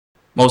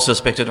Most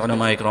respected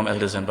ulama ikram,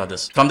 elders and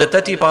brothers. From the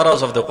 30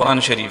 paras of the Quran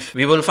Sharif,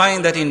 we will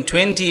find that in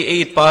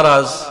 28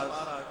 paras,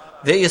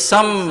 there is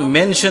some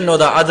mention or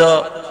the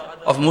other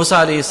of Musa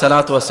alayhi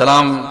salatu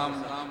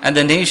wasalam and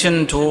the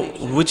nation to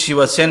which he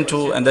was sent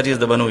to, and that is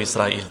the Banu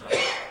Israel.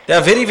 There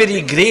are very,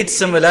 very great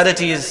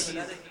similarities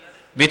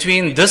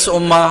between this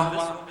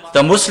ummah,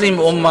 the Muslim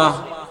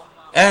ummah,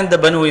 and the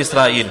Banu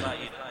Israel.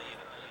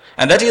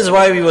 And that is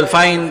why we will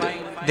find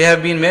they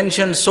have been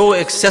mentioned so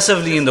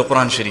excessively in the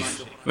Quran Sharif.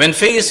 When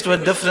faced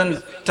with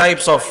different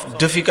types of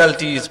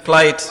difficulties,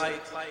 plight,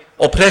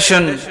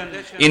 oppression,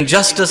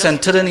 injustice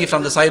and tyranny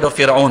from the side of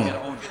Fir'aun,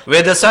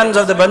 where the sons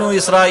of the Banu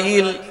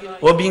Israel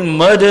were being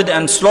murdered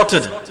and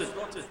slaughtered,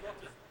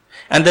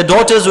 and the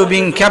daughters were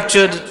being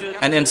captured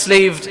and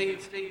enslaved,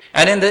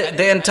 and in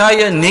the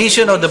entire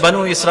nation of the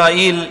Banu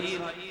Israel,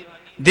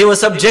 they were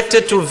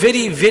subjected to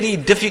very, very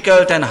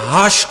difficult and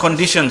harsh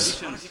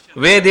conditions,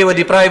 where they were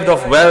deprived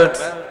of wealth,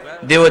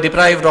 they were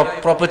deprived of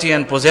property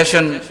and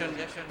possession,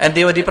 and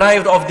they were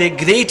deprived of their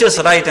greatest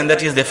right, and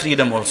that is their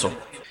freedom also.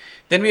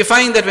 Then we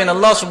find that when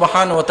Allah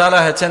subhanahu wa ta'ala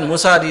had sent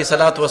Musa alayhi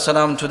salatu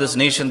wasalam to this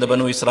nation, the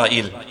Banu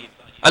Israel,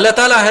 Allah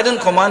ta'ala hadn't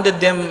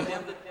commanded them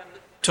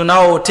to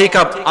now take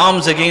up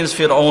arms against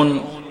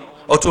Fir'aun,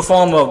 or to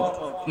form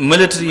a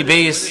military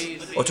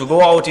base, or to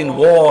go out in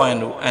war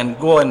and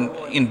go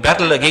in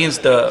battle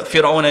against the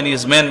Fir'aun and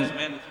his men,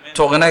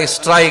 to organize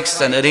strikes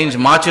and arrange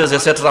marches,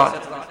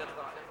 etc.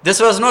 This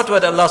was not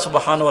what Allah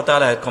subhanahu wa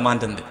ta'ala had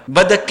commanded them.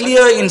 But the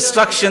clear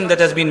instruction that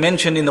has been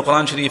mentioned in the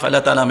Quran Sharif,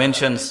 Allah ta'ala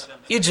mentions,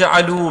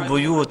 Ij'alu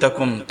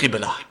buyutakum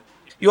qibla.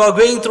 You are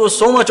going through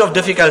so much of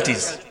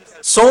difficulties,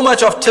 so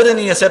much of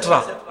tyranny,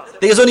 etc.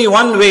 There is only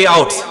one way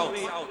out,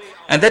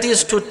 and that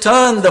is to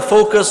turn the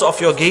focus of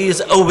your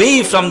gaze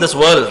away from this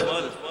world,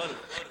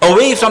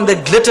 away from the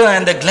glitter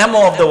and the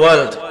glamour of the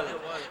world.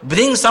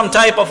 Bring some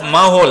type of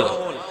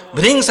mahol,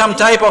 bring some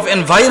type of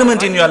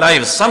environment in your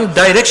lives, some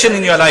direction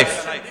in your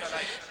life.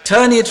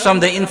 Turn it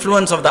from the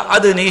influence of the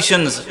other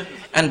nations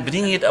and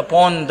bring it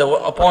upon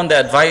the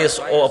advice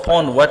or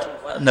upon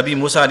what Nabi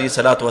Musa alayhi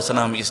salatu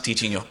wasalam is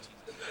teaching you.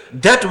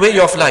 That way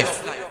of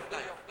life.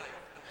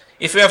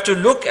 If we have to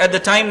look at the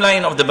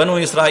timeline of the Banu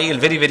Israel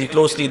very, very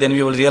closely, then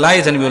we will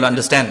realize and we will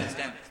understand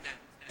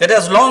that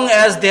as long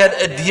as they had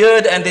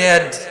adhered and they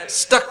had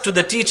stuck to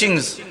the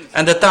teachings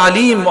and the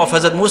ta'aleem of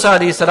Hazrat Musa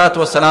alayhi salatu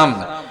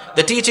wasalam,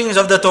 the teachings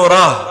of the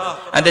Torah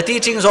and the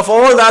teachings of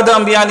all the other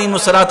Anbiya alayhi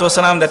salatu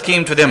wasalam that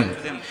came to them,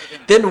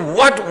 then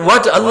what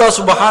Allah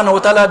subhanahu wa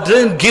ta'ala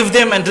didn't give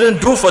them and didn't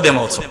do for them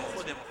also.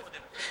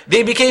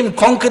 They became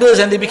conquerors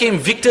and they became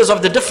victors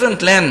of the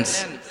different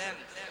lands.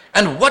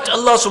 And what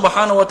Allah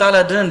subhanahu wa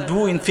ta'ala didn't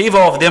do in favor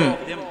of them,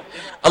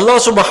 Allah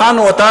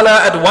subhanahu wa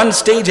ta'ala at one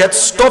stage had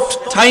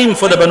stopped time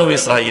for the Banu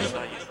Israel.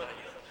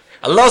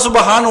 Allah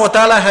subhanahu wa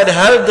ta'ala had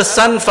held the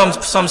sun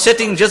from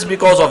setting just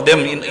because of them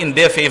in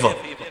their favor.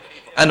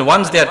 And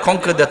once they had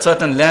conquered that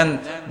certain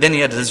land, then He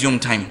had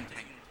resumed time.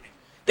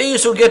 They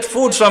used to get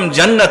food from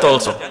Jannat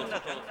also.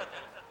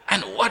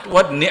 And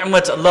what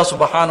ni'mats Allah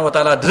subhanahu wa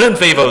ta'ala didn't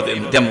favor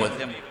them with.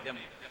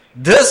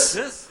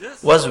 This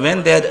was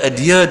when they had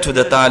adhered to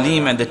the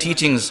ta'aleem and the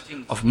teachings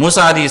of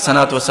Musa alayhi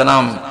salatu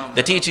wasalam,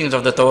 the teachings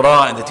of the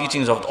Torah and the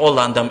teachings of all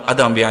the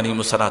other Anbiya alayhi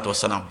salatu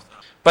wasalam.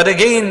 But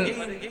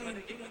again,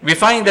 we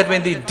find that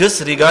when they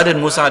disregarded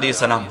Musa alayhi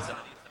salam,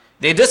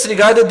 they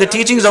disregarded the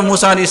teachings of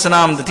Musa alayhi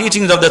salam, the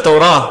teachings of the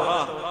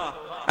Torah,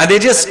 and they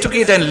just took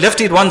it and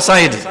left it one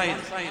side.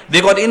 They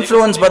got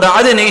influenced by the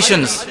other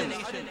nations.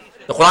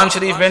 The Quran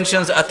Sharif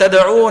mentions,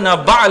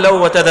 أَتَدَعُونَ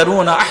بَعْلَوْ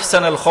وَتَذَرُونَ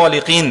أَحْسَنَ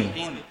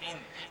الْخَالِقِينَ.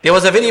 There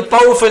was a very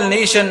powerful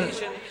nation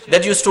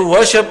that used to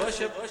worship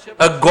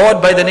a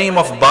god by the name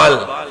of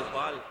Baal.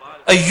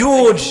 A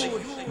huge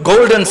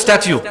golden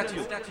statue.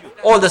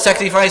 All the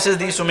sacrifices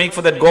they used to make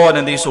for that god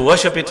and they used to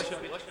worship it.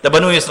 The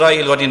Banu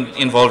Israel got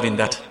involved in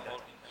that.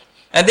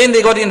 And then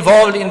they got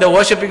involved in the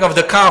worshipping of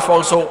the calf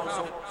also.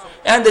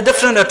 And the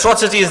different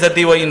atrocities that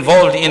they were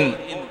involved in.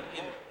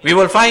 We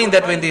will find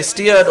that when they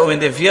steered or when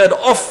they veered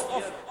off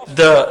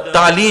the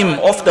ta'aleem,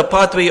 off the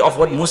pathway of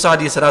what Musa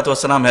alayhi salatu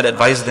wasalam had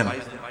advised them.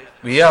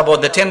 We hear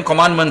about the 10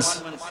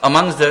 commandments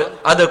amongst the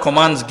other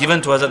commands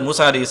given to Hazrat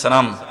Musa alayhi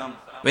salam.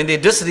 When they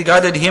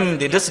disregarded him,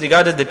 they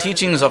disregarded the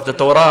teachings of the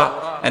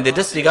Torah and they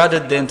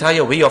disregarded the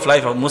entire way of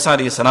life of Musa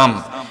alayhi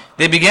salam.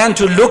 They began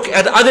to look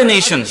at other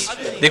nations.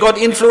 They got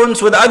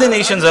influence with other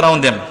nations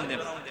around them.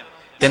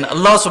 Then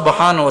Allah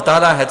subhanahu wa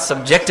ta'ala had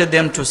subjected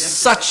them to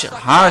such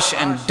harsh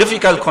and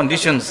difficult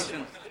conditions.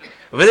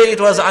 Whether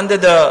it was under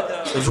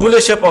the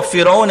rulership of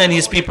Fir'aun and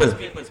his people,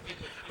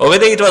 or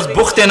whether it was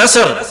Bukht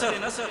Nasr,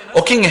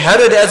 or King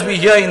Herod as we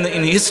hear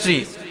in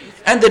history,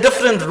 and the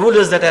different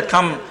rulers that had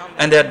come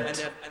and had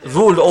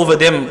ruled over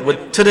them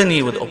with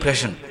tyranny, with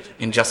oppression,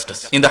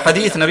 injustice. In the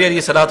hadith, Nabi alayhi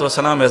salatu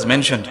wasalam has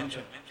mentioned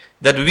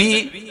that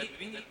we,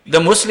 the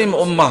Muslim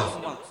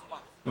Ummah,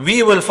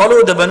 we will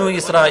follow the Banu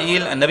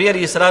Israel, and Nabi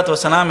alayhi salatu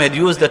wasalam had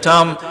used the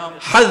term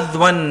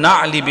Hadwan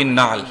Na'li bin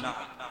Na'l.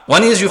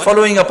 One is you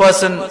following a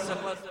person,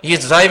 he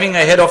is driving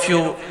ahead of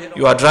you,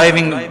 you are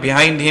driving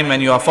behind him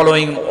and you are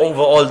following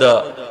over all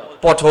the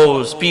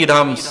potholes, speed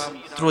humps,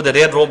 through the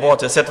red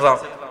robots, etc.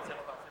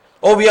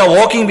 Or we are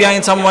walking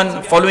behind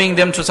someone, following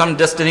them to some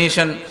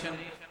destination.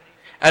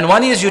 And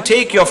one is you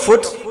take your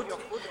foot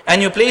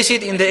and you place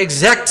it in the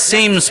exact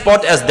same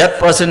spot as that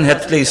person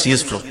had placed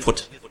his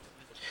foot.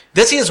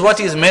 This is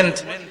what is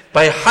meant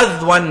by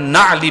hadwan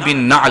na'li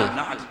bin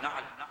na'al.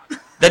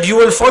 That you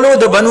will follow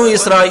the Banu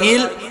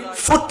Israel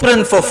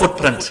footprint for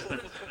footprint.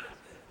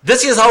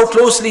 This is how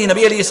closely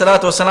Nabi alayhi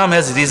salatu wasalam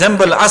has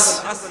resembled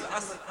us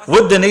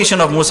with the nation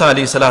of Musa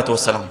alayhi salatu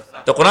wasalam.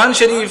 The Quran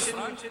Sharif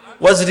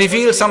was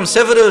revealed some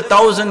several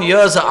thousand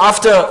years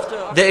after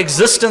the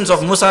existence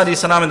of Musa alayhi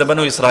salam and the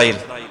Banu Israel.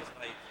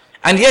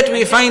 And yet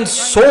we find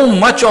so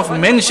much of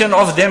mention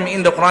of them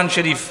in the Quran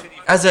Sharif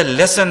as a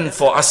lesson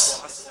for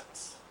us.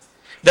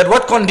 That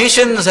what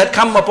conditions had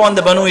come upon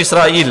the Banu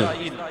Israel,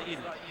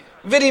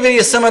 very,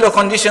 very similar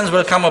conditions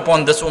will come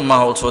upon this ummah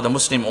also, the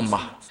Muslim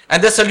ummah.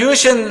 And the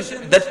solution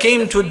that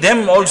came to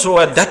them also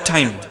at that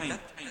time,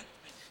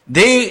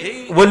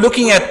 they were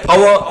looking at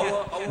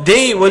power,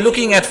 they were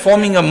looking at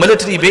forming a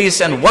military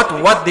base, and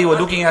what they were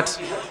looking at.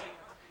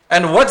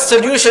 And what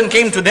solution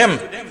came to them?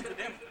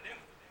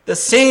 The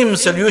same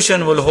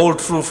solution will hold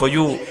true for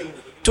you.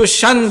 To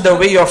shun the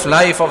way of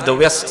life of the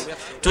West,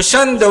 to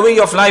shun the way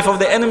of life of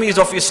the enemies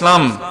of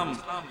Islam,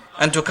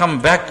 and to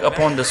come back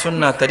upon the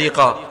Sunnah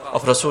tariqah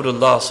of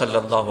Rasulullah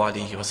sallallahu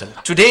alaihi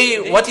wasallam.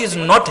 Today, what is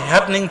not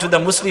happening to the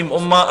Muslim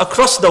ummah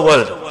across the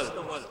world?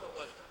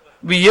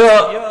 We hear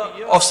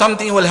of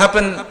something will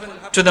happen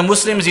to the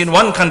Muslims in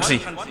one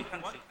country,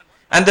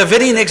 and the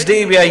very next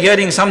day we are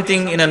hearing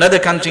something in another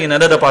country, in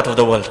another part of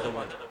the world.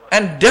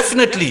 And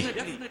definitely,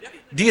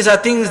 these are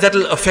things that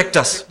will affect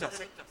us.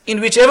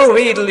 In whichever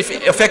way it will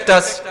affect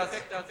us,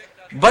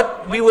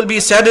 but we will be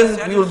saddened,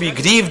 we will be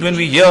grieved when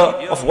we hear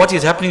of what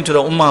is happening to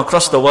the ummah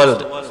across the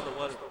world.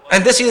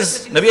 And this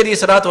is, Nabi alayhi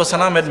salatu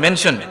wasalam had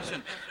mentioned,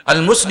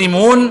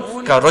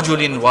 Al-Muslimun ka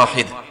rajulin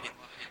wahid.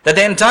 That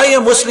the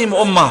entire Muslim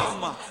ummah,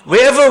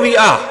 wherever we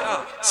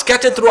are,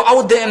 scattered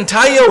throughout the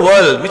entire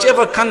world,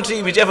 whichever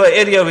country, whichever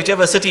area,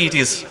 whichever city it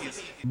is,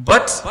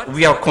 but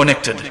we are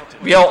connected.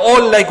 We are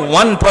all like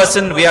one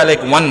person, we are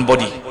like one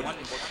body.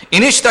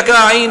 In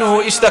ishtaka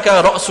aynuhu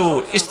ishtaka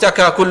ra'su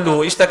ishtaka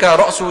kullu ishtaka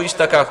ra'su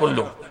ishtaka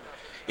kullu.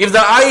 If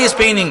the eye is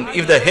paining,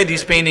 if the head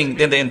is paining,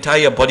 then the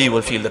entire body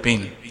will feel the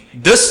pain.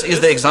 This is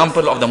the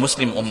example of the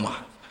Muslim ummah.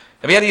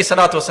 Nabi alayhi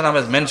salatu wasalam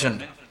has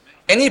mentioned,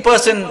 any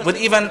person with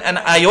even an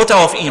iota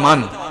of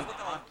iman,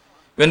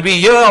 when we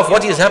hear of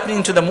what is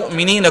happening to the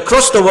mu'mineen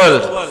across the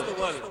world,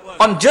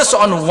 just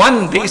on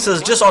one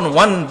basis,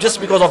 just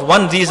because of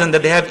one reason,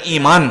 that they have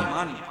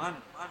iman,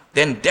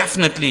 then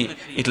definitely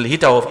it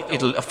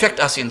will affect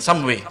us in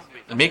some way. It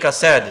will make us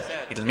sad,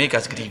 it will make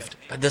us grieved.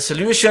 But the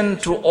solution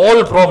to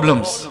all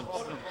problems,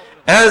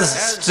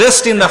 as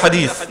stressed in the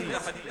hadith,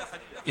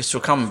 is to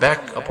come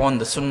back upon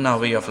the sunnah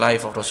way of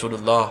life of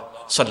Rasulullah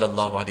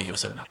sallallahu alaihi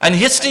wasallam. And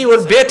history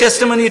will bear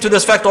testimony to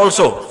this fact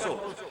also,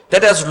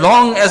 that as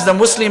long as the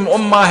Muslim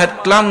ummah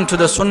had clung to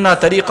the sunnah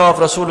tariqah of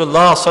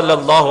Rasulullah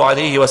sallallahu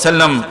alaihi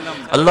wasallam,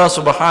 Allah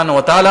subhanahu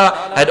wa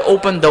ta'ala had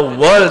opened the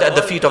world at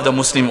the feet of the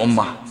Muslim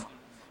ummah.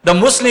 The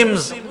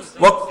Muslims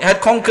had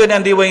conquered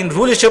and they were in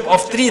rulership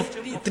of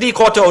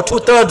three-quarter or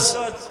two-thirds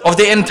of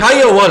the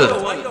entire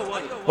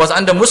world was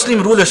under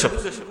Muslim rulership.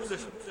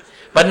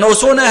 But no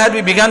sooner had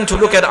we begun to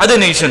look at other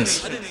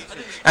nations,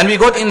 and we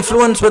got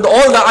influenced with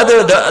all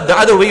the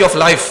other way of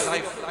life,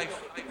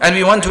 and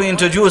we want to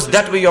introduce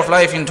that way of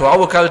life into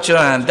our culture,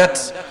 and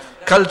that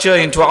culture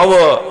into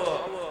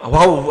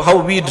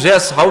how we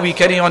dress, how we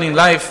carry on in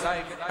life,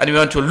 and we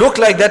want to look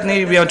like that,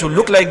 we want to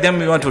look like them,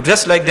 we want to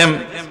dress like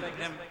them,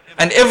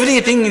 and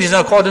everything is in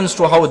accordance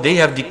to how they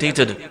have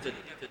dictated,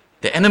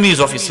 the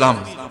enemies of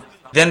Islam.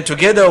 Then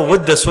together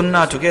with the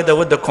sunnah, together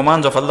with the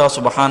commands of Allah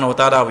subhanahu wa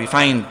ta'ala, we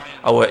find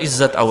our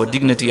izzat, our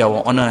dignity,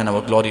 our honor and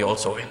our glory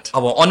also went.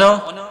 Our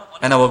honor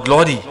and our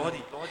glory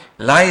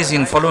lies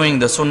in following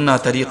the sunnah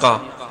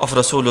tariqah of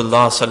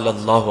Rasulullah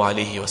sallallahu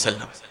alayhi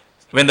wasallam.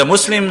 When the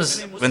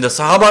Muslims, when the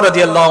Sahaba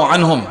radiallahu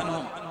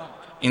anhum,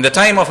 in the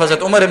time of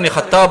Hazrat Umar ibn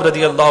Khattab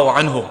radiallahu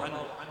anhu,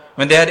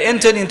 when they had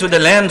entered into the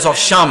lands of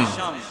Sham,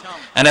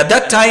 and at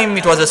that time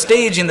it was a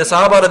stage in the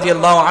Sahaba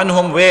radiallahu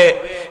anhum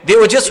where they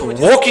were just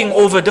walking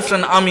over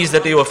different armies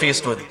that they were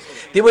faced with.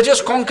 They were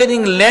just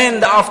conquering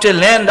land after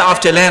land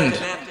after land.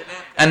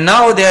 And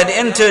now they had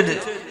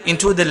entered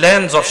into the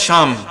lands of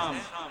Sham.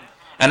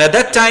 And at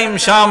that time,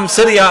 Sham,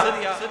 Syria,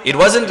 it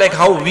wasn't like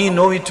how we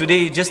know it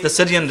today, just the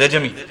Syrian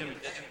regime.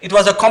 It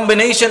was a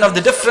combination of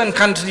the different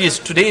countries.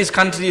 Today's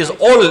countries,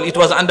 it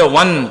was under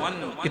one,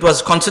 it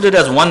was considered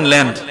as one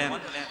land.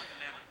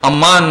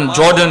 Amman,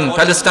 Jordan,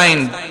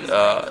 Palestine,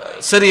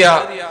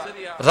 Syria,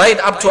 right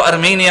up to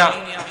Armenia,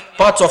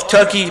 parts of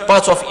Turkey,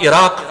 parts of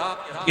Iraq,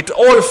 it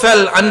all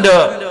fell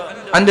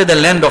under the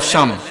land of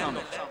Sham,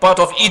 part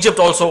of Egypt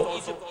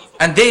also.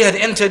 And they had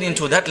entered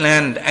into that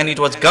land, and it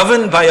was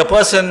governed by a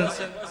person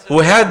who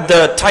had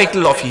the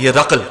title of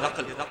Herakl.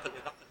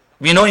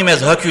 We know him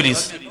as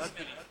Hercules.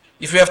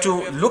 If you have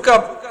to look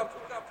up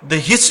the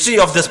history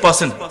of this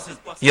person,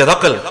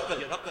 Herakl,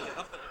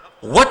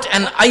 what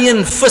an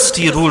iron fist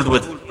he ruled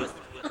with.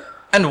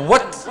 And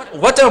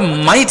what a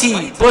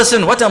mighty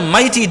person, what a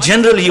mighty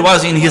general he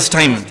was in his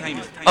time.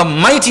 A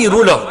mighty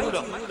ruler.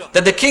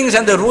 That the kings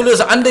and the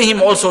rulers under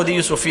him also, they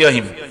used to fear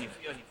him.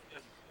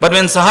 But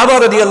when Sahaba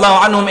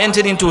radiallahu anhum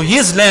entered into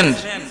his land,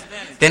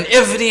 then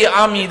every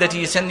army that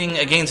he is sending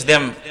against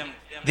them,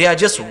 they are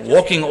just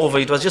walking over.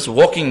 It was just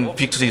walking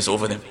victories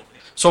over them.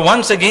 So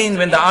once again,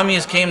 when the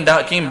armies came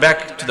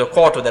back to the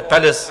court or that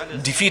palace,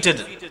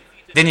 defeated,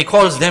 then he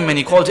calls them and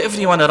he calls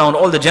everyone around,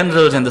 all the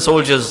generals and the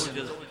soldiers.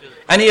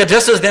 And he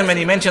addresses them and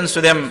he mentions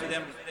to them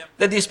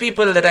that these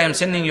people that I am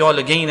sending you all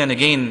again and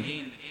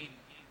again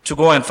to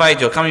go and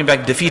fight, you're coming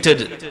back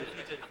defeated.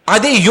 Are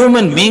they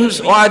human beings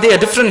or are they a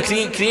different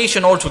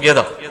creation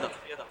altogether?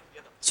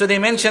 So they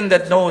mentioned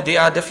that no, they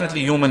are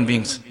definitely human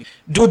beings.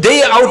 Do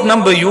they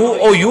outnumber you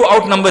or you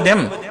outnumber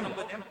them?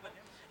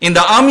 In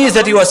the armies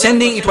that you are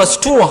sending, it was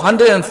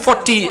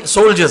 240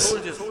 soldiers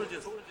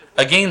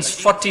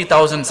against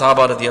 40,000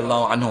 Sahaba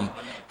radiallahu anhum.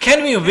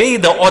 Can we weigh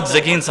the odds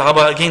against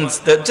Sahaba,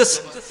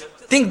 just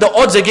think the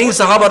odds against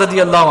Sahaba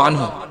radiallahu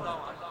anhum?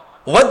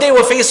 What they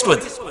were faced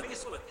with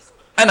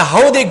and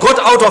how they got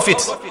out of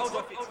it.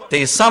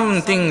 There is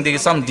some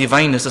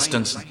divine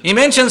assistance. He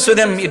mentions to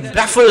them, it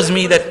baffles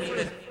me that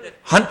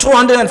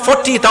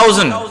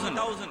 240,000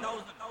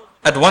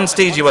 at one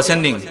stage he was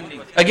sending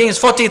against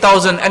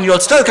 40,000 and you're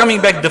still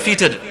coming back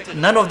defeated.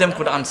 None of them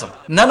could answer.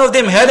 None of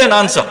them had an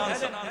answer.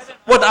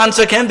 What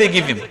answer can they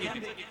give him?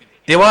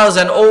 There was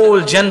an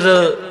old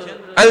general,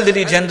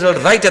 elderly general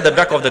right at the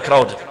back of the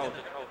crowd.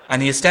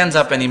 And he stands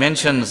up and he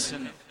mentions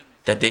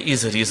that there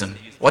is a reason.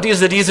 What is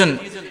the reason?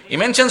 He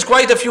mentions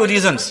quite a few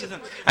reasons.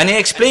 And he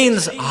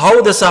explains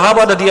how the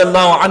Sahaba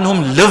radiallahu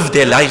anhum lived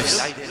their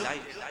lives.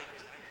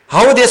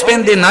 How they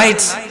spend their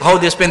nights, how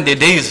they spend their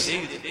days.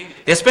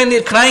 They spend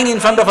it crying in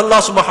front of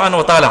Allah subhanahu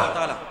wa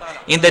ta'ala.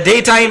 In the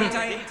daytime,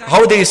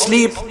 how they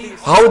sleep,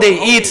 how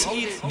they eat,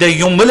 the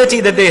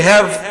humility that they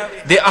have,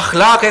 their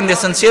akhlaq and their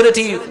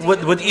sincerity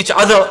with each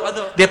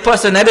other, their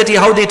personality,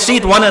 how they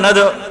treat one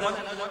another,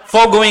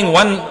 foregoing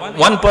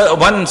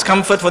one's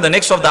comfort for the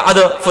next of the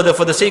other, for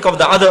the sake of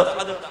the other.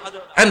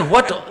 And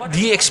what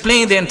he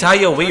explained the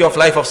entire way of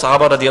life of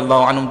Sahaba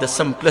radiallahu anhum, the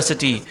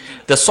simplicity,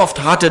 the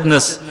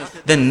soft-heartedness,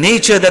 the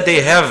nature that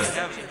they have.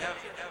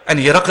 And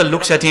Hiraqal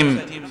looks at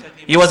him.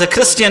 He was a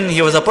Christian,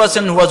 he was a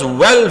person who was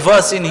well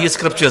versed in his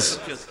scriptures.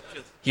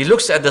 He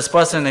looks at this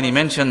person and he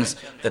mentions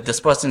that this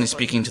person is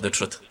speaking to the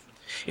truth.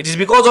 It is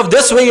because of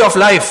this way of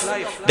life,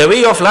 the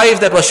way of life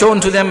that was shown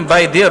to them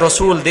by their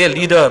Rasul, their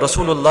leader,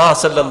 Rasulullah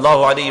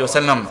sallallahu alayhi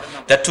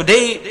wasallam, that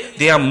today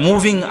they are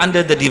moving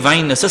under the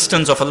divine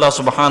assistance of Allah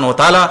subhanahu wa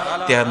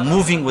ta'ala. They are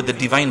moving with the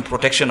divine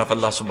protection of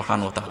Allah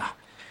subhanahu wa ta'ala.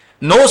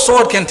 No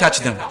sword can touch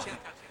them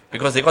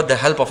because they got the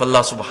help of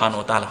Allah subhanahu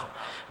wa ta'ala.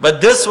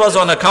 But this was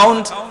on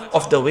account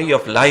of the way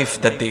of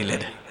life that they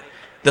led.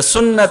 The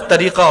sunnah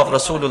tariqah of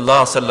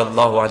Rasulullah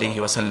sallallahu alayhi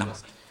wasallam.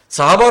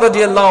 Sahaba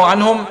radiallahu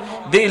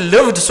anhum, they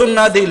lived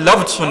sunnah, they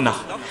loved sunnah.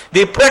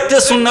 They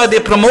practiced sunnah,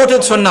 they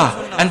promoted sunnah,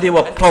 and they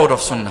were proud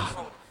of sunnah.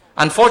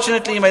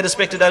 Unfortunately, my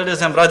respected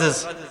elders and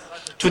brothers,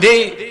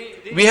 today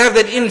we have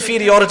that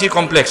inferiority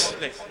complex.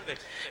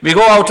 We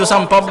go out to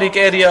some public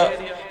area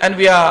and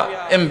we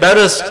are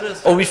embarrassed,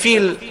 or we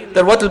feel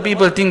that what will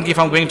people think if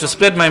I'm going to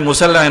spread my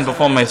musalla and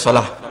perform my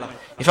salah?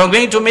 If I'm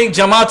going to make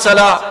jamaat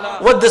salah,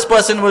 what this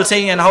person will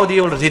say and how they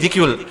will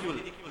ridicule.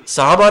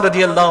 Sahaba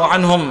radiallahu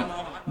anhum,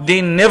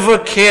 they never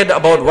cared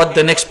about what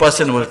the next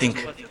person will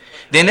think.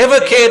 They never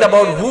cared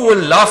about who will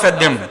laugh at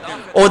them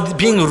or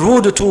being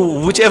rude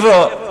to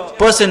whichever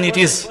person it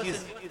is.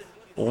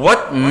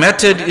 What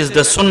mattered is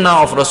the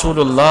sunnah of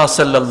Rasulullah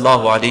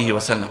sallallahu alayhi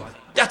wasallam.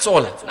 That's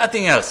all,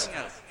 nothing else.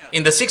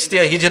 In the 6th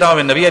year Hijrah,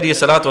 when Nabi alayhi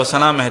salatu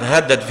wasalam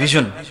had that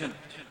vision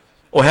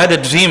or had a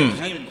dream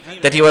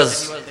that he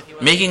was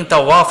making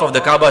tawaf of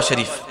the Kaaba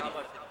Sharif,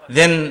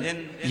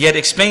 then he had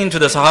explained to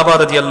the Sahaba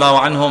radiallahu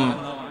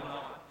anhum,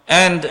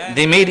 and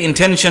they made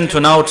intention to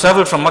now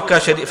travel from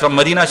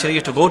Medina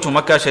Sharif to go to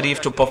Makkah Sharif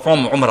to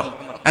perform Umrah.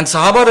 And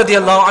Sahaba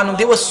radiallahu anhum,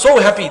 they were so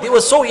happy, they were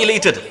so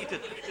elated.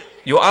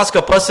 You ask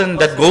a person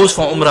that goes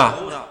for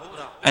Umrah,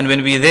 and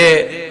when we're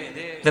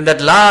there, then that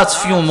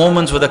last few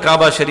moments with the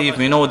Kaaba Sharif,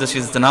 we know this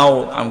is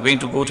now, I'm going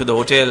to go to the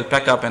hotel,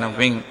 pack up, and I'm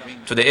going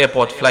to the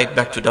airport, flight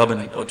back to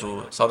Durban or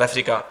to South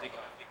Africa.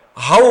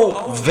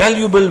 How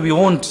valuable we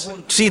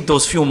won't treat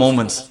those few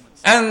moments.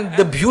 And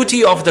the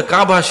beauty of the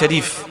Kaaba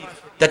Sharif,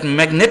 that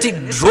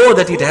magnetic draw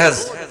that it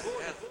has,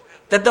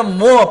 that the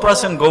more a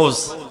person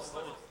goes,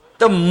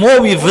 the more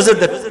we visit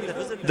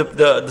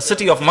the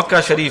city of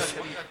Makkah Sharif,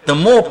 the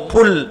more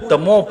pull, the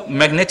more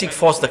magnetic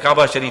force the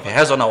Kaaba Sharif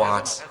has on our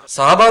hearts.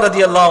 Sahaba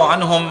radiallahu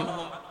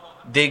anhum,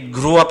 they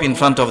grew up in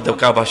front of the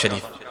Kaaba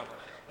Sharif.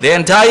 Their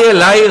entire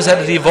lives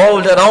had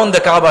revolved around the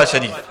Kaaba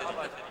Sharif.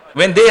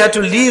 When they had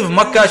to leave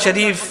Makkah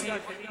Sharif,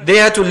 they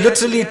had to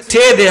literally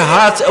tear their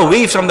hearts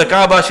away from the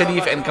Kaaba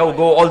Sharif and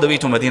go all the way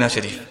to Medina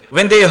Sharif.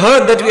 When they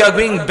heard that we are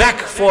going back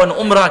for an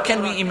Umrah,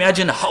 can we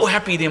imagine how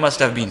happy they must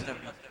have been?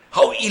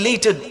 How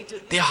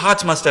elated their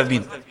hearts must have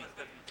been.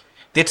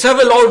 They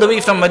traveled all the way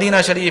from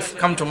Medina Sharif,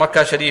 come to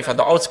Makkah Sharif. At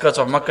the outskirts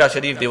of Makkah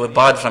Sharif, they were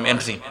barred from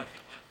entry.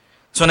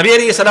 So Nabi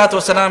alayhi salatu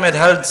wasalam had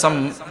held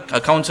some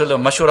council of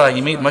mashura.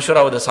 He made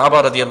mashura with the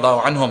Sahaba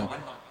radiallahu anhum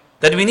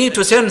that we need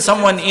to send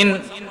someone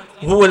in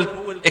who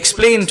will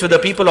explain to the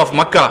people of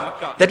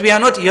Makkah that we are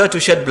not here to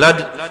shed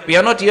blood, we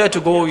are not here to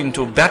go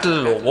into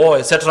battle or war,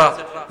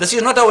 etc. This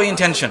is not our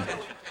intention.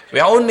 We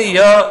are only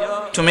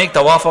here to make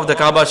tawaf of the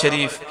Kaaba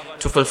Sharif,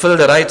 to fulfill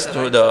the rites to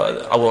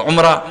our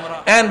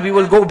Umrah, and we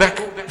will go back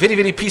very,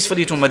 very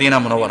peacefully to Medina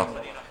Munawwara.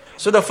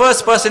 So the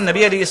first person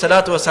Nabi alayhi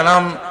salatu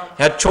wasalam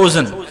had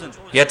chosen,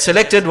 he had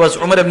selected, was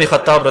Umar ibn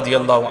Khattab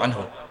radiallahu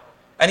anhu.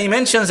 And he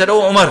mentions that,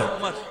 oh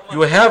Umar,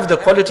 you have the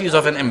qualities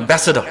of an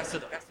ambassador.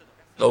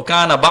 لو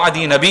كان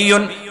بعدي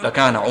نبي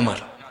لكان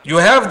عمر. You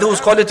have those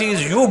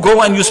qualities, you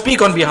go and you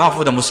speak on behalf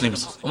of the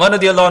Muslims. Umar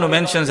radiallahu anhu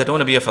mentions that, O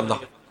Nabi of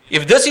Allah,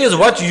 if this is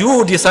what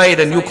you decide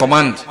and you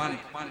command,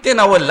 then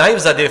our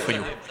lives are there for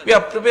you. We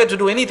are prepared to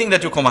do anything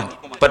that you command.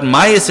 But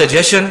my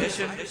suggestion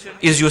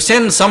is you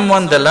send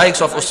someone the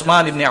likes of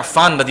Usman ibn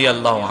Affan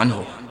radiallahu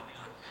anhu.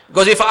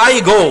 Because if I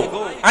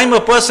go, I'm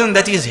a person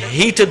that is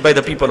hated by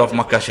the people of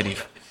Makkah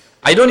Sharif.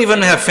 I don't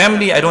even have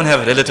family, I don't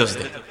have relatives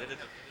there.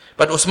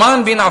 But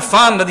Usman bin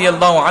Affan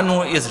radiallahu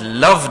anhu is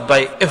loved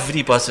by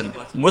every person,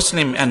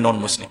 Muslim and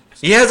non-Muslim.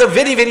 He has a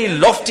very, very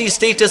lofty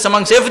status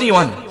amongst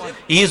everyone.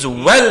 He is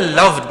well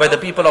loved by the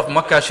people of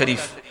Makkah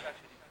Sharif.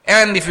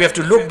 And if you have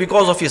to look,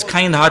 because of his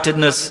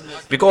kind-heartedness,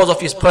 because of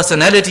his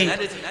personality,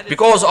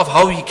 because of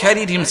how he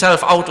carried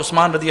himself out,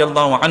 Usman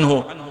radiallahu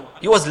anhu,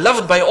 he was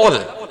loved by all.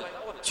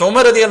 So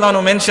Umar radiallahu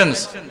anhu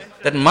mentions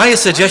that my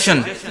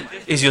suggestion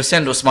is you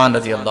send Usman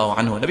radiallahu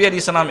anhu. Nabi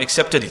alayhi salam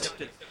accepted it.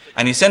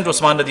 And he sent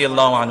Usman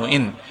radiallahu anhu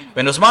in.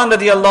 When Usman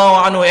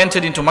radiallahu anhu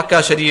entered into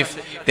Makkah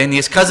Sharif, then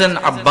his cousin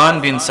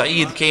Abban bin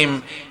Sa'id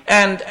came,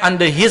 and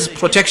under his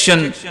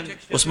protection,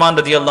 Usman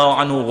radiallahu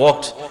anhu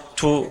walked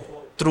through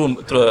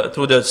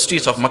the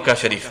streets of Makkah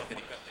Sharif.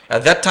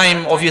 At that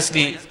time,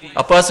 obviously,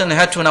 a person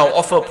had to now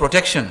offer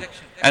protection.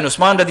 And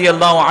Usman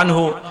radiallahu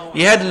anhu,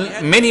 he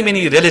had many,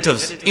 many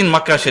relatives in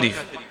Makkah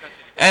Sharif.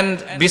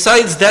 And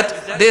besides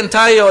that, the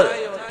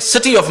entire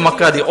city of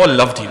Makkah, they all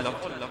loved him.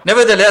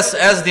 Nevertheless,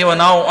 as they were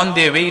now on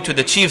their way to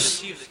the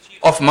chiefs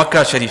of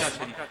Makkah Sharif,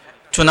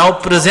 to now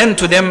present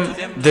to them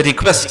the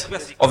request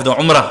of the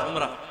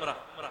Umrah,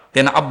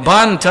 then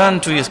Abban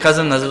turned to his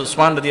cousin Hazrat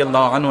Usman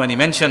radiallahu anhu and he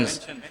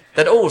mentions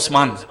that, oh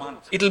Usman,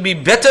 it will be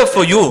better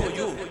for you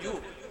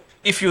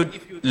if you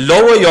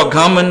lower your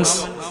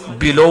garments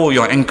below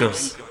your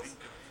ankles.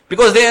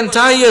 Because the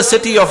entire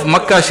city of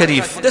Makkah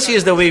Sharif, this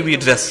is the way we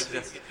dress.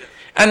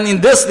 And in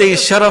this there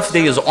is sharaf,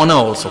 there is honor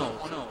also.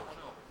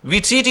 We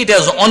treat it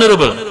as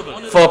honorable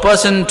for a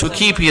person to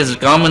keep his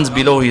garments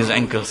below his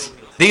ankles.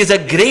 There is a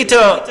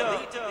greater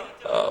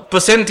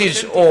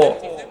percentage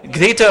or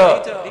greater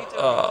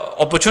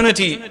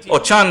opportunity or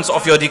chance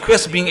of your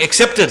request being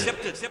accepted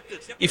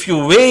if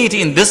you wear it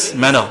in this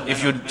manner,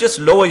 if you just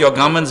lower your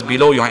garments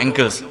below your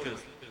ankles.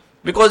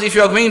 Because if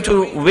you are going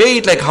to wear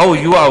it like how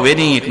you are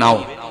wearing it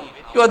now,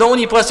 you are the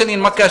only person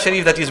in Makkah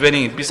Sharif that is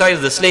wearing it,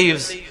 besides the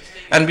slaves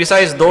and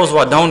besides those who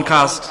are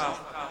downcast.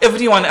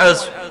 Everyone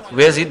else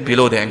wears it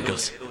below the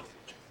ankles.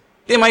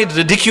 They might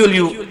ridicule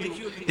you,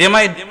 they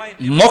might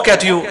mock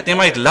at you, they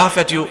might laugh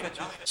at you.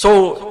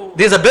 So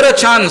there's a better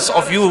chance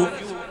of you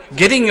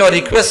getting your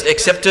request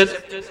accepted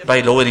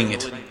by lowering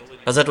it.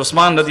 Hazrat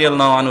Usman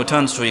radiallahu anhu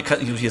turns to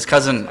his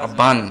cousin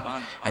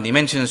Abban and he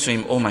mentions to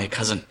him, oh my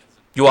cousin,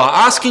 you are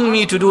asking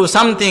me to do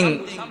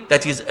something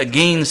that is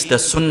against the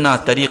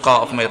sunnah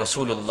tariqah of my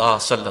Rasulullah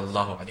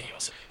sallallahu alayhi wa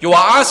sallam. You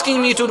are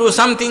asking me to do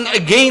something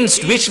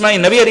against which my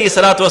Nabi alayhi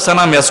salatu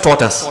wasalam has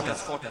taught us.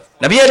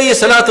 Nabi alayhi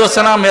salatu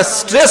wasalam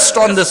has stressed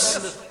on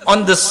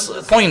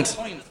this point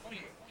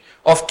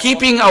of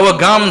keeping our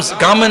garments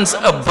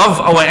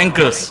above our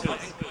ankles.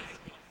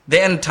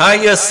 The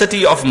entire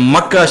city of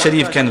Makkah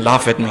Sharif can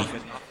laugh at me.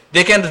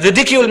 They can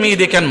ridicule me,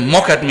 they can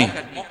mock at me.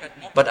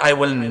 But I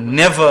will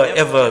never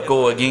ever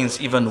go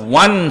against even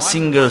one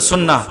single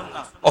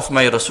sunnah of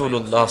my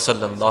Rasulullah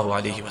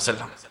sallallahu alayhi wa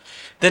sallam.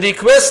 The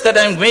request that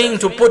I am going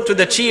to put to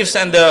the chiefs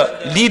and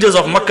the leaders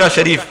of Makkah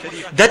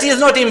Sharif, that is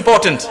not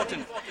important.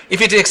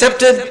 If it is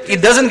accepted,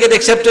 it doesn't get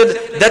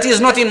accepted, that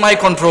is not in my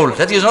control,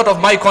 that is not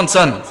of my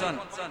concern.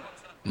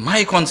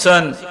 My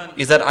concern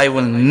is that I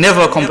will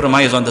never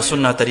compromise on the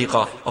sunnah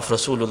tariqah of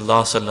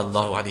Rasulullah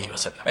sallallahu alayhi wa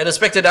sallam. My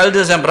respected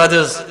elders and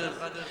brothers,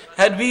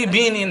 had we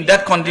been in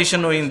that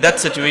condition or in that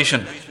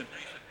situation,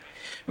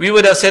 we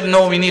would have said,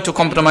 no, we need to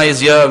compromise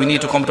here, we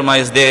need to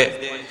compromise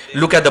there.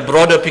 Look at the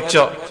broader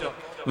picture.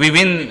 We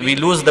win, we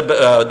lose the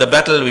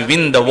battle, we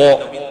win the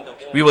war.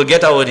 We will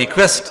get our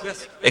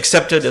request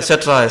accepted,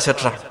 etc.,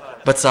 etc.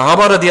 But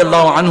Sahaba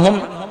radiallahu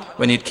anhum,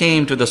 when it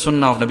came to the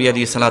sunnah of Nabi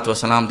alayhi salatu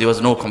wasalam, there was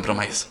no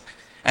compromise.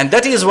 And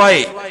that is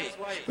why,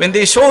 when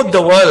they showed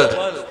the world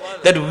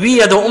that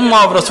we are the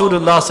ummah of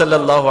Rasulullah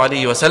sallallahu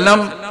alayhi wa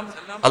sallam,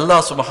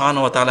 Allah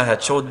subhanahu wa ta'ala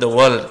had showed the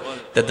world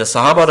that the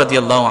Sahaba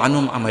radiallahu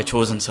anhum are my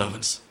chosen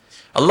servants.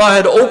 Allah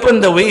had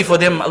opened the way for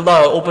them,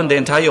 Allah opened the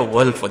entire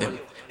world for them.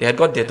 They had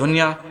got their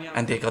dunya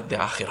and they got their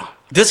akhirah.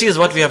 This is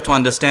what we have to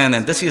understand,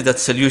 and this is that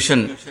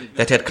solution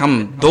that had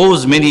come.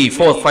 Those many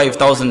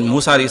 4,000-5,000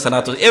 Musa alayhi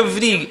salatu,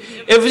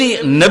 every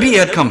Nabi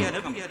had come.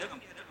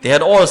 They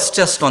had all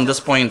stressed on this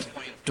point.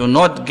 Do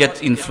not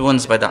get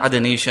influenced by the other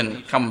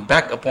nation. Come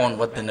back upon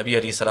what the Nabi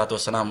alayhi salatu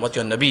wasalam, what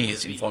your Nabi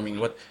is informing,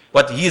 what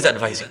he is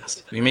advising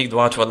us. We make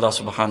dua to Allah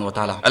subhanahu wa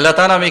ta'ala. Allah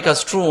ta'ala make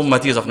us true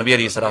ummatis of Nabi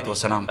alayhi salatu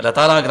wasalam. Allah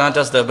ta'ala grant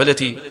us the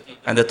ability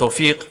and the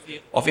tawfiq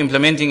of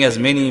implementing as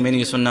many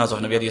sunnahs of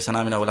Nabi alayhi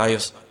salam in our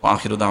lives. Wa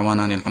akhiru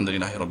da'wana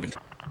alhamdulillahi rabbil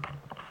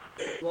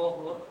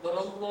Allahu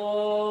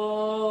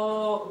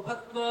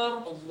Akbar,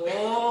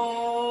 Allahu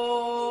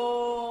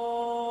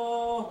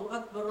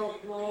Akbar, Allahu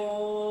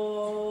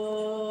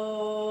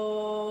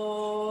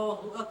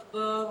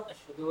Akbar.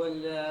 Ashhadu an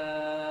la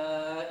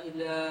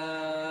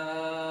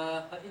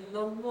ilaha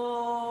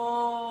illallah.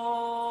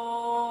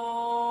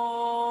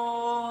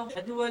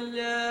 Ashhadu an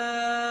la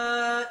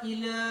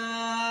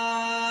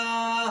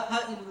ilaha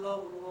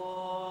illallah.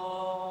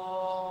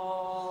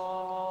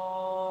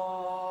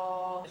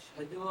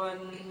 Ashhadu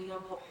anna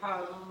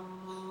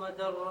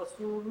Muhammadar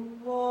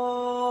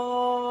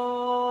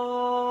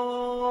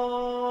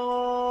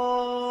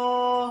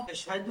Rasulullah.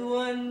 Ashhadu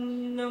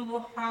anna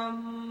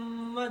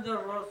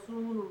Muhammadar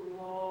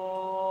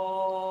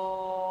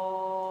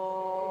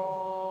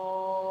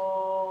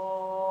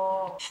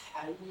Rasulullah.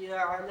 Hayya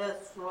 'ala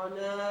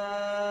as-salah.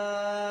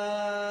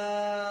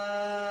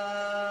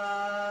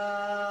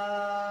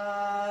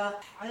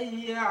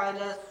 Hayya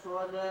 'ala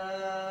as-salah.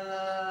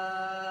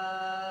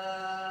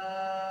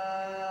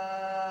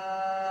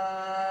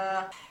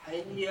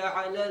 Hayya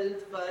 'ala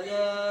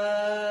al-falah.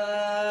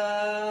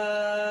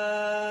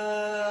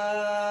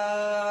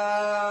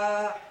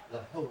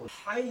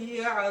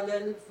 Hayya 'ala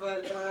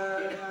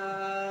al-falah.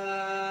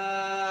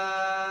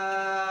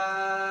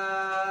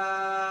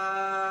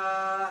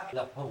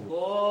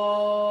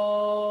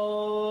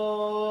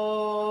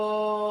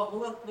 Allahu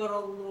Akbar,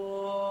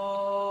 Allahu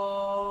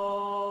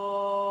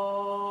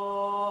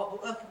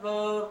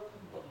Akbar.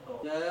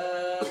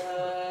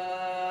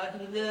 La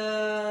ilaha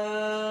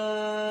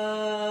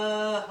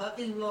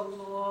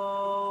illallah.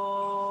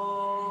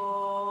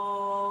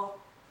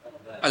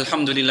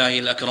 الحمد لله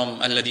الأكرم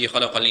الذي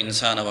خلق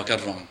الإنسان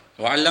وكرم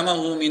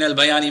وعلمه من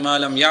البيان ما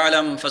لم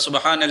يعلم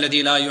فسبحان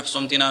الذي لا يحصى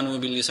امتنانه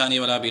باللسان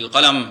ولا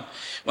بالقلم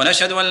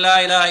ونشهد أن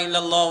لا إله إلا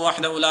الله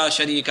وحده لا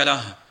شريك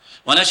له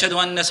ونشهد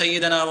أن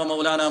سيدنا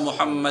ومولانا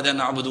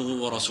محمدا عبده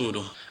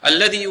ورسوله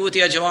الذي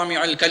أوتي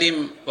جوامع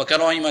الكلم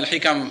وكرائم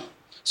الحكم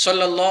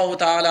صلى الله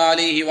تعالى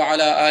عليه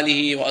وعلى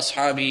آله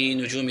وأصحابه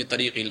نجوم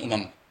طريق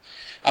الأمم.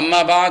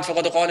 أما بعد،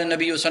 فقد قال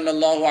النبي صلى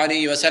الله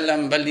عليه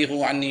وسلم: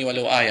 بلغوا عني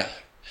ولو آية.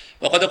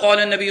 وقد قال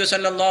النبي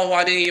صلى الله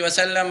عليه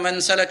وسلم: من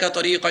سلك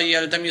طريقا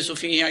يلتمس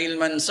فيه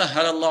علما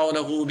سهل الله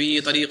له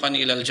به طريقا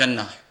إلى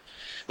الجنة.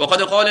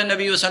 وقد قال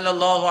النبي صلى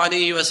الله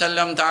عليه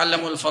وسلم: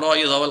 تعلموا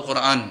الفرائض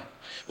والقرآن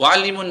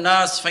وعلموا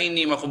الناس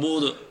فإني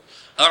مقبوض.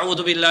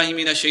 أعوذ بالله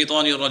من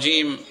الشيطان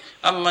الرجيم.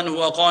 أمن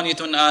هو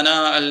قانت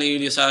آناء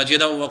الليل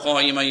ساجدا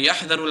وقائما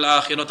يحذر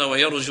الآخرة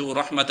ويرجو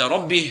رحمة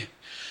ربه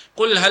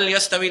قل هل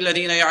يستوي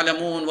الذين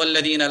يعلمون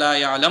والذين لا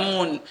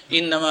يعلمون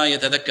إنما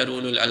يتذكر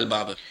أولو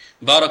الألباب.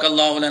 بارك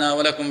الله لنا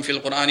ولكم في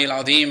القرآن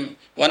العظيم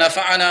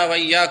ونفعنا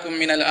وإياكم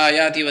من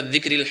الآيات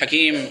والذكر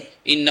الحكيم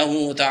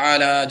إنه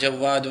تعالى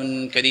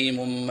جواد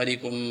كريم ملك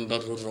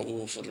بر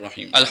رؤوف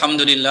رحيم.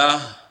 الحمد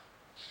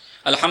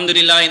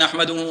لله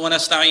نحمده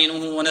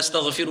ونستعينه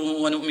ونستغفره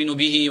ونؤمن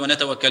به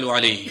ونتوكل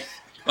عليه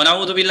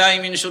ونعوذ بالله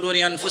من شرور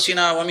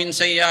أنفسنا ومن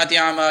سيئات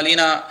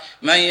أعمالنا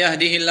من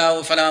يهده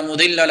الله فلا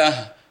مضل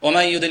له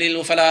ومن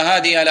يضلل فلا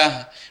هادي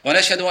له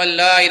ونشهد أن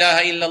لا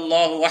إله إلا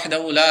الله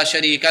وحده لا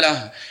شريك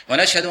له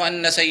ونشهد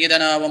أن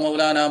سيدنا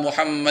ومولانا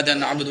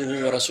محمدا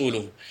عبده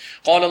ورسوله.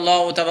 قال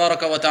الله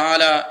تبارك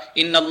وتعالى: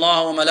 إن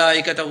الله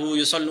وملائكته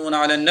يصلون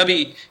على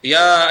النبي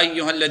يا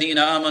أيها الذين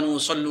آمنوا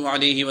صلوا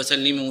عليه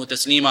وسلموا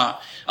تسليما.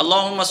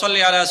 اللهم صل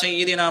على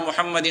سيدنا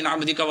محمد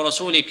عبدك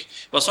ورسولك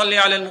وصل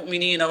على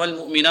المؤمنين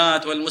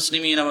والمؤمنات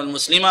والمسلمين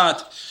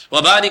والمسلمات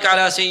وبارك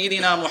على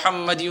سيدنا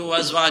محمد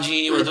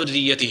وأزواجه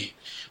وذريته.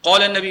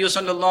 قال النبي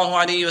صلى الله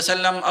عليه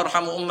وسلم: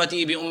 أرحم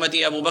أمتي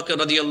بأمتي أبو بكر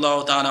رضي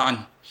الله تعالى عنه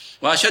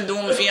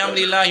وأشدهم في أمر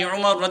الله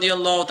عمر رضي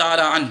الله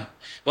تعالى عنه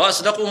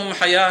وأصدقهم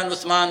حياء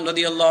عثمان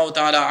رضي الله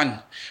تعالى عنه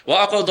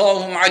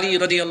وأقضاهم علي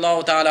رضي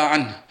الله تعالى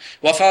عنه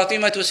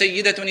وفاطمة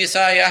سيدة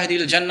نساء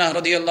أهل الجنة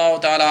رضي الله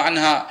تعالى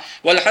عنها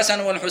والحسن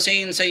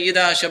والحسين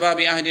سيدا شباب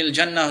أهل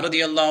الجنة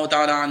رضي الله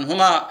تعالى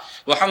عنهما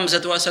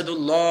وحمزة أسد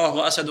الله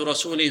وأسد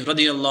رسوله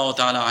رضي الله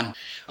تعالى عنه.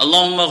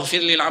 اللهم اغفر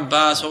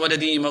للعباس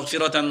وولدي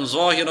مغفرة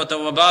ظاهرة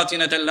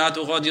وباطنة لا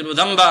تغادر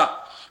ذنبا.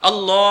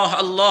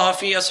 الله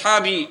في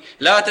أصحابي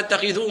لا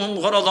تتخذوهم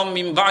غرضا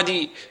من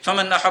بعدي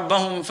فمن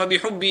أحبهم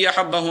فبحبي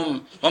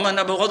أحبهم ومن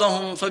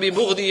أبغضهم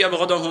فببغضي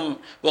أبغضهم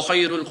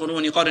وخير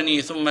القرون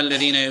قرني ثم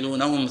الذين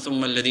يلونهم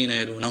ثم الذين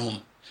يلونهم.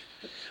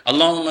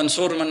 اللهم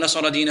انصر من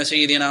نصر دين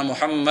سيدنا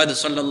محمد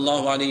صلى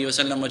الله عليه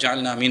وسلم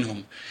وجعلنا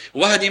منهم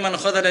واهد من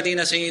خذل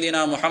دين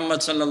سيدنا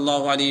محمد صلى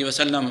الله عليه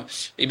وسلم.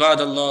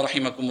 عباد الله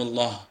رحمكم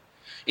الله،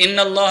 إن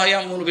الله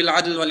يأمر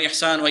بالعدل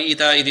والإحسان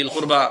وإيتاء ذي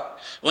القربى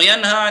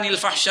وينهى عن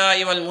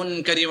الفحشاء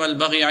والمنكر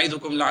والبغي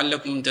يعظكم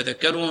لعلكم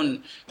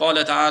تذكرون.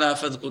 قال تعالى: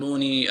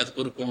 فاذكروني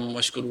أذكركم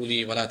واشكروا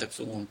لي ولا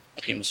تكفرون.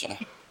 أقيموا الصلاة.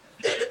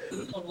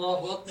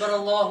 الله أكبر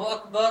الله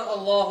أكبر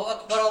الله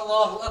أكبر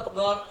الله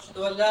أكبر. أشهد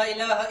أن لا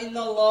إله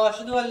إلا الله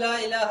أشهد أن لا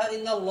إله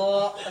إلا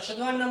الله أشهد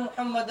أن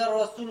محمدا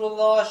رسول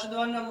الله أشهد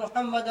أن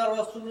محمدا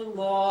رسول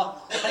الله.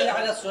 حي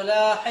على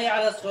الصلاة حي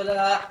على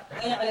الصلاة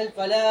حي على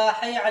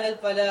الفلاح حي على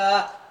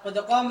الفلاح. قد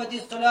قامت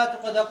الصلاة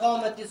قد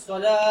قامت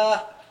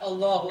الصلاة.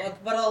 الله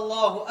أكبر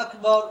الله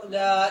أكبر.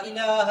 لا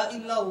إله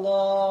إلا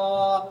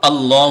الله.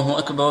 الله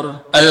أكبر.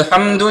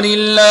 الحمد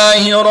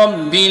لله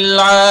رب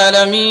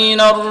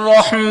العالمين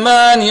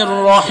الرحمن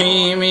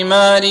الرحيم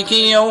مالك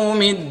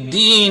يوم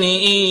الدين.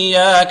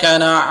 إياك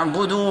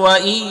نعبد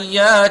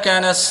وإياك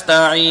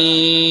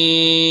نستعين.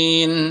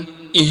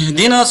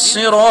 اهدنا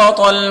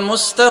الصراط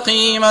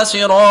المستقيم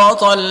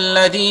صراط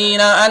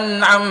الذين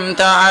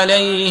أنعمت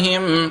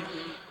عليهم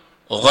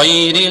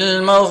غير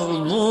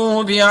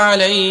المغضوب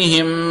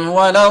عليهم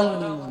ولا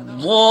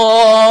الضالين.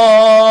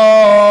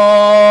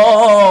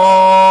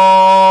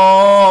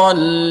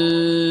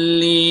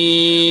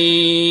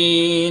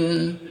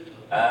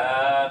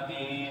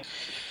 آمين.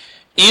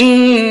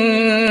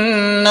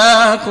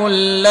 إنا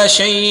كل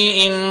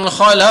شيء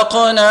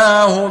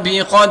خلقناه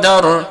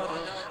بقدر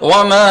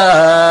وما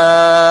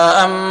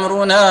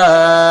أمرنا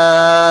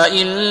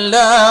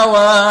إلا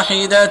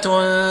واحدة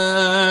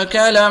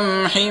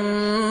كلمح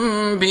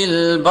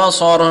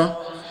بالبصر.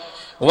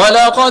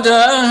 ولقد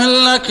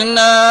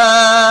أهلكنا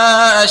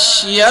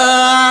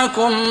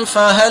أشياعكم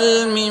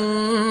فهل من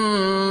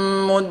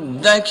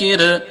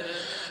مدكر.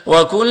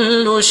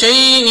 وكل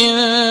شيء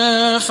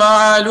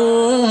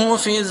فعلوه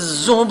في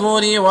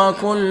الزبر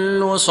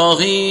وكل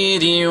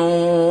صغير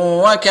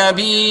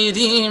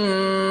وكبير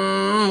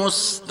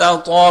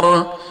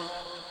مستطر.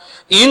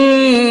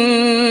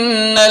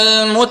 إن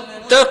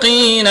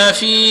المتقين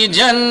في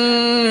جنات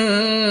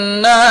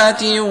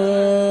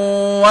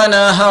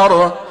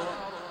ونهر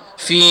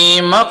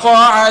في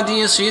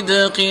مقعد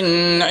صدق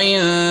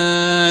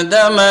عند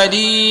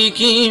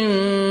مليك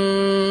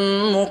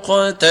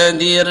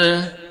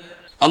مقتدر.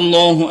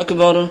 الله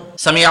أكبر.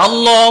 سمع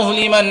الله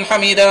لمن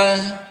حمده.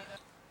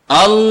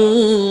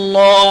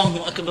 الله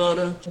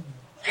أكبر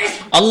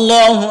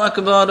الله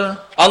أكبر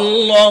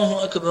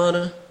الله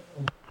أكبر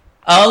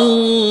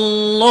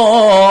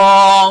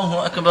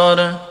الله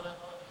أكبر.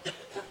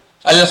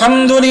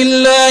 الحمد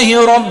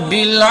لله رب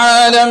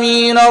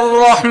العالمين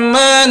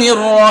الرحمن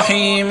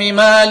الرحيم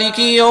مالك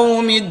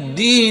يوم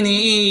الدين.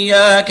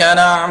 إياك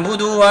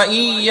نعبد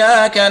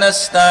وإياك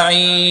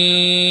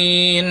نستعين.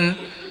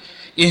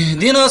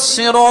 اهدنا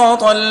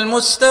الصراط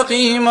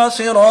المستقيم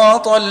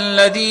صراط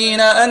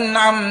الذين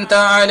أنعمت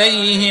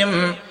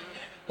عليهم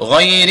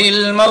غير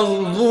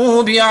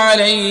المغضوب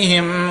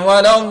عليهم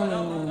ولا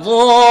الضالين.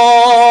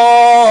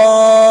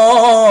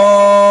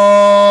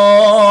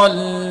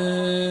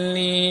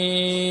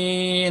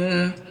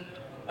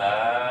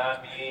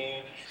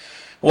 آمين.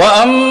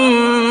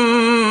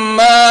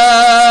 وأما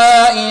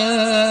إن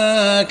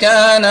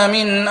كان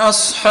من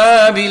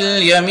أصحاب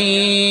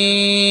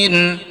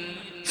اليمين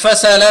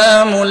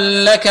فسلام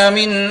لك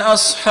من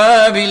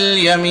أصحاب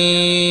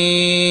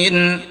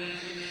اليمين.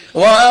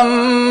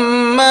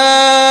 وأما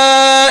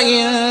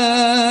إن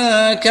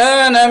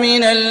كان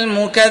من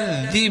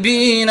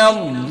المكذبين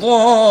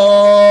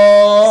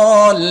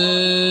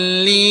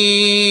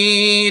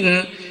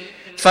الضالين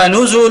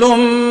فنزل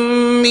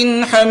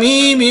من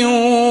حميم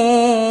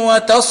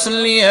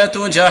وتصلية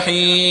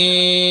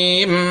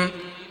جحيم.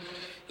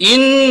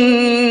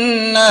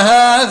 إن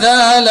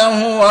هذا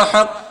لهو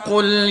حق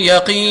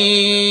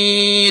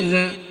اليقين.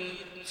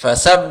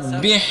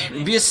 فسبح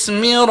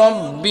باسم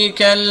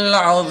ربك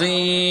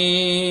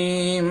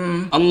العظيم.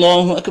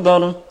 الله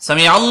أكبر.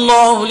 سمع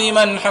الله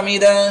لمن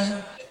حمده.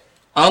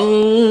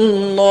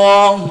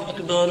 الله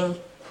أكبر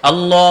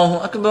الله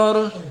أكبر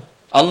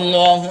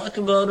الله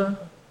أكبر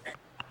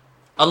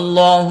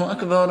الله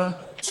أكبر.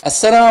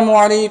 السلام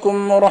عليكم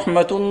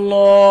ورحمة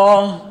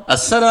الله.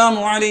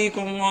 السلام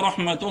عليكم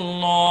ورحمة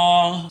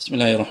الله. بسم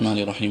الله الرحمن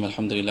الرحيم.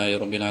 الحمد لله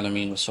رب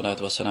العالمين والصلاة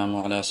والسلام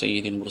على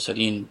سيد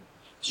المرسلين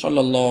صلى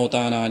الله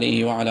تعالى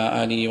عليه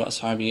وعلى آله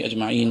وأصحابه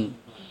أجمعين.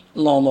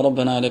 اللهم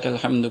ربنا لك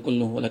الحمد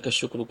كله ولك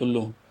الشكر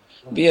كله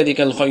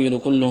بيدك الخير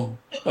كله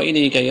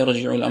وإليك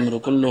يرجع الأمر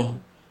كله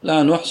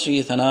لا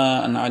نحصي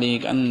ثناء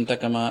عليك أنت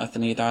كما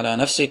أثنيت على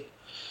نفسك.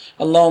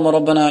 اللهم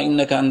ربنا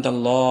إنك أنت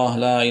الله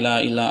لا إله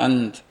إلا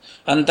أنت.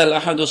 أنت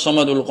الأحد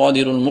الصمد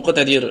القادر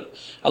المقتدر.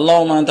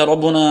 اللهم أنت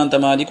ربنا أنت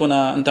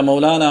مالكنا أنت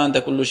مولانا أنت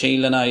كل شيء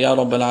لنا يا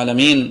رب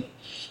العالمين.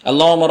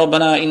 اللهم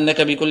ربنا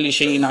إنك بكل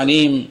شيء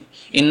عليم.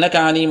 إنك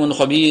عليم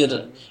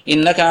خبير.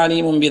 إنك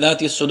عليم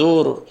بذات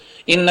الصدور.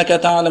 إنك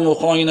تعلم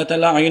خائنة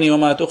الأعين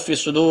وما تخفي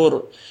الصدور.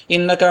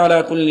 إنك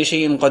على كل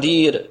شيء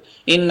قدير.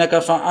 إنك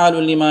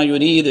فعال لما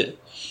يريد.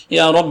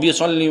 يا رب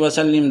صل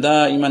وسلم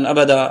دائما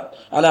أبدا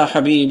على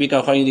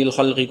حبيبك خير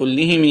الخلق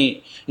كلهم.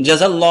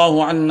 جزى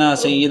الله عنا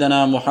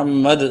سيدنا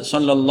محمد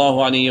صلى الله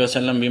عليه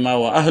وسلم بما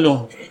وأهله.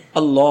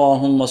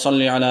 اللهم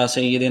صل على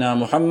سيدنا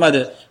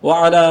محمد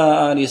وعلى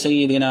آل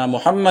سيدنا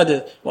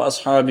محمد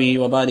وأصحابه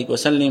وبارك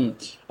وسلم.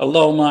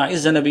 اللهم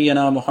أعز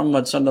نبينا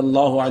محمد صلى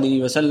الله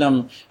عليه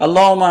وسلم.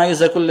 اللهم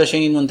أعز كل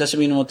شيء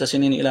منتسب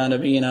متصل إلى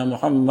نبينا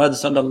محمد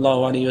صلى الله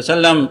عليه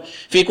وسلم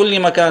في كل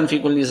مكان في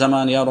كل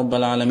زمان يا رب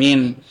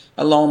العالمين.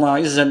 اللهم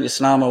أعز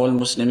الإسلام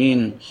والمسلمين.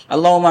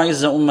 اللهم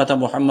أعز أمة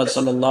محمد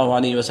صلى الله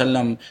عليه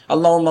وسلم.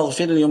 اللهم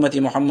اغفر لأمة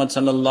محمد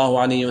صلى الله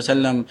عليه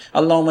وسلم.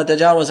 اللهم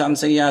تجاوز عن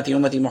سيئات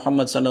أمة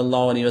محمد صلى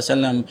الله عليه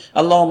وسلم.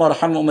 اللهم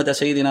ارحم أمة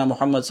سيدنا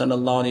محمد صلى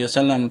الله عليه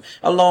وسلم.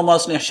 اللهم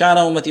أصلح شأن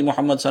أمة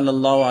محمد صلى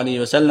الله عليه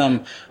وسلم.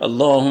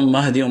 اللهم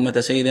اهد أمة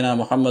سيدنا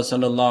محمد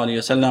صلى الله عليه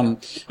وسلم.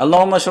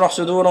 اللهم اشرح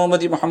صدور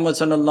أمة محمد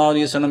صلى الله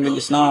عليه وسلم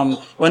بالإسلام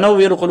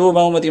ونور قلوب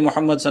أمة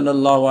محمد صلى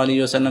الله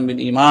عليه وسلم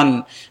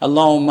بالإيمان.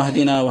 اللهم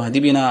اهدنا واهد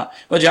بنا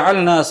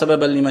واجعلنا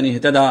سببا لمن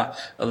اهتدى.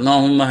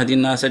 اللهم اهد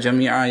الناس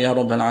جميعا يا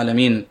رب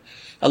العالمين.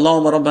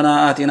 اللهم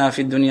ربنا آتنا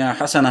في الدنيا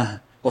حسنة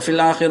وفي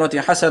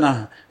الآخرة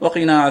حسنة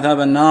وقنا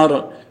عذاب النار.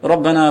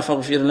 ربنا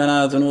فاغفر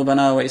لنا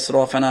ذنوبنا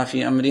وإسرافنا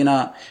في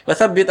أمرنا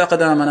وثبت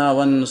أقدامنا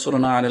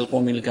وانصرنا على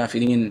القوم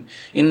الكافرين.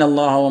 إن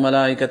الله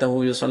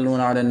وملائكته يصلون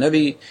على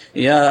النبي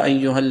يا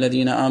أيها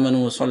الذين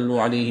آمنوا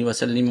صلوا عليه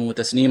وسلموا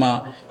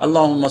تسليما.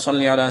 اللهم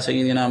صل على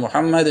سيدنا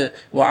محمد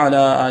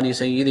وعلى آل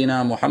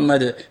سيدنا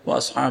محمد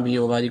وأصحابه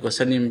وبارك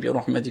وسلم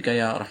برحمتك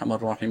يا أرحم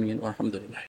الراحمين والحمد لله.